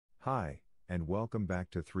Hi, and welcome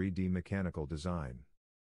back to 3D Mechanical Design.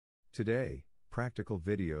 Today, Practical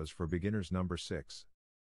Videos for Beginners number 6.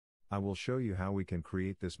 I will show you how we can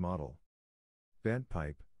create this model. Bent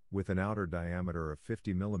pipe, with an outer diameter of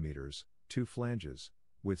 50 mm, 2 flanges,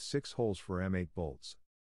 with 6 holes for M8 bolts.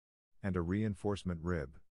 And a reinforcement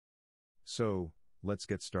rib. So, let's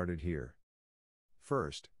get started here.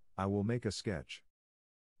 First, I will make a sketch.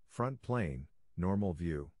 Front plane, normal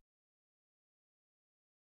view.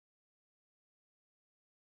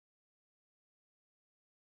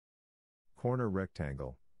 Corner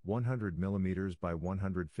rectangle, 100 mm by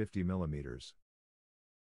 150 mm.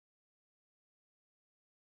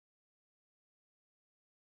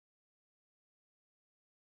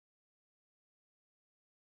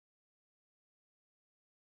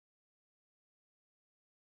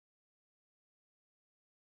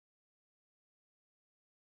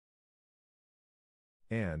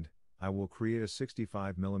 And, I will create a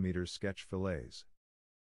 65 mm sketch fillets.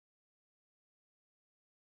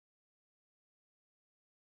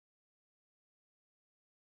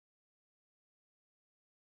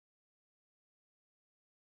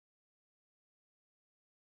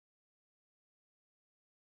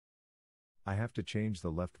 I have to change the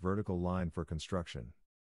left vertical line for construction.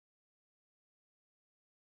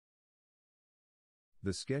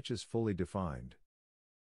 The sketch is fully defined.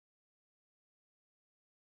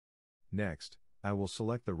 Next, I will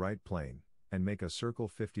select the right plane, and make a circle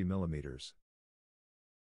 50 mm.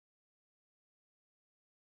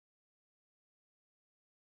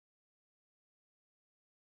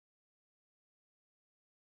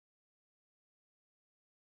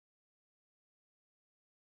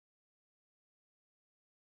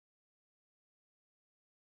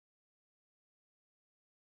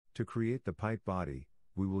 To create the pipe body,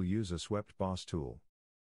 we will use a swept boss tool.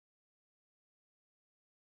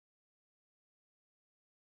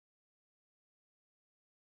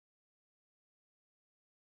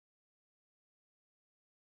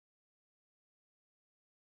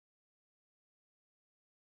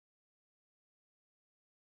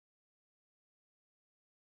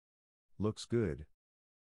 Looks good.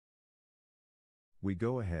 We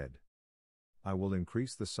go ahead. I will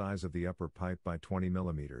increase the size of the upper pipe by 20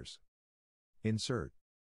 mm. Insert.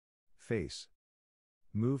 Face.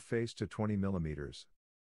 Move face to 20 mm.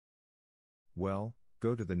 Well,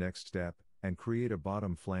 go to the next step, and create a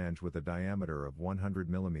bottom flange with a diameter of 100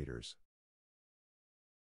 mm.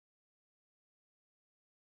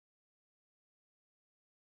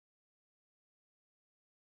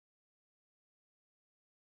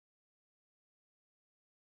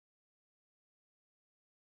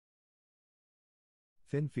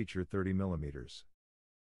 Thin feature 30 mm.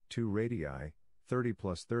 2 radii, 30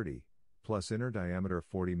 plus 30, plus inner diameter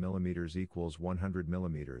 40 mm equals 100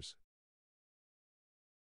 mm.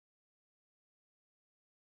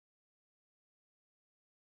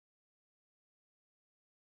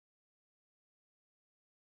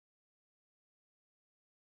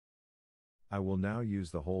 I will now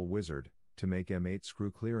use the hole wizard, to make M8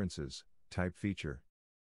 screw clearances, type feature.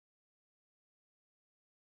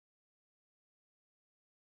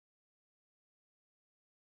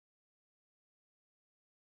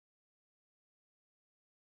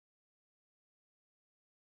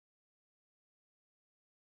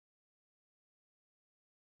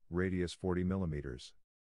 Radius 40 mm.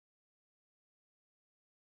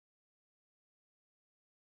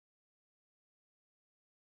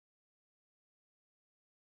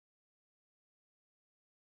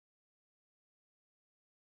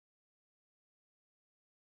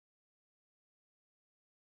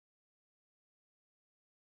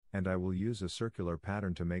 And I will use a circular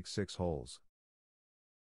pattern to make 6 holes.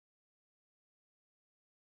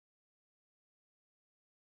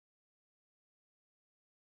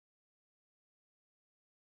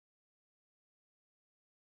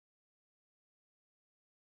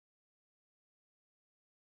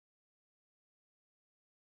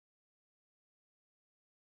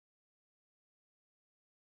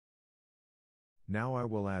 Now I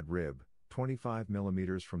will add rib, 25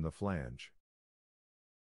 mm from the flange.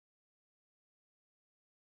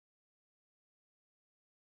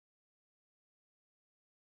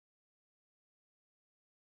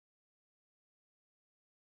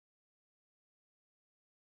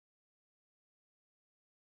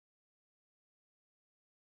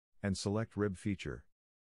 And select rib feature.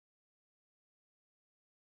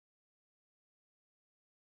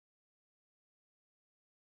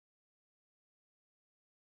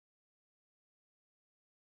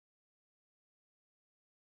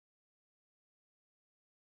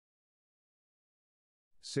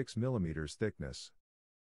 (6 mm thickness).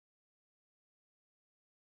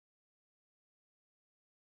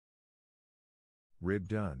 Rib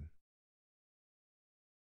done.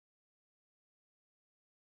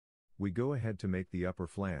 We go ahead to make the upper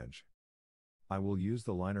flange. I will use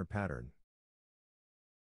the liner pattern.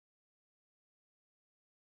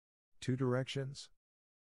 2 directions.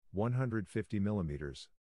 150 millimeters.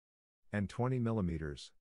 And 20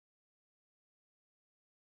 millimeters.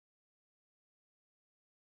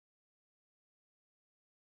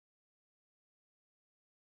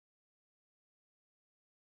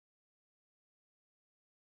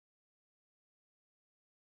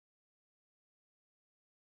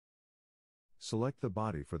 Select the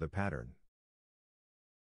body for the pattern.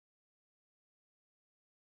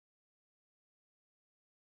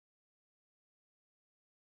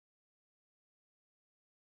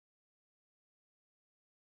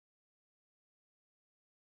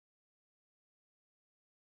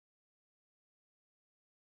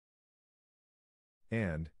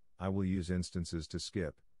 And, I will use instances to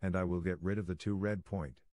skip, and I will get rid of the 2 red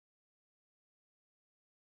point.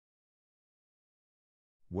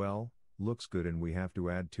 Well, looks good, and we have to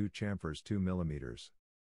add 2 chamfers 2 millimeters.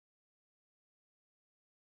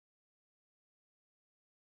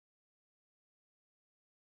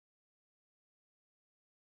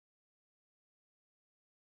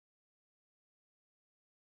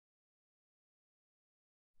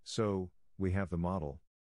 So, we have the model.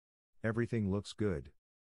 Everything looks good.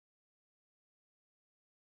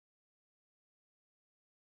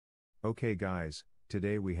 Okay guys,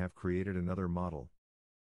 today we have created another model.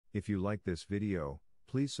 If you like this video,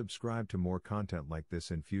 please subscribe to more content like this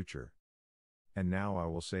in future. And now I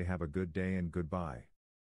will say have a good day and goodbye.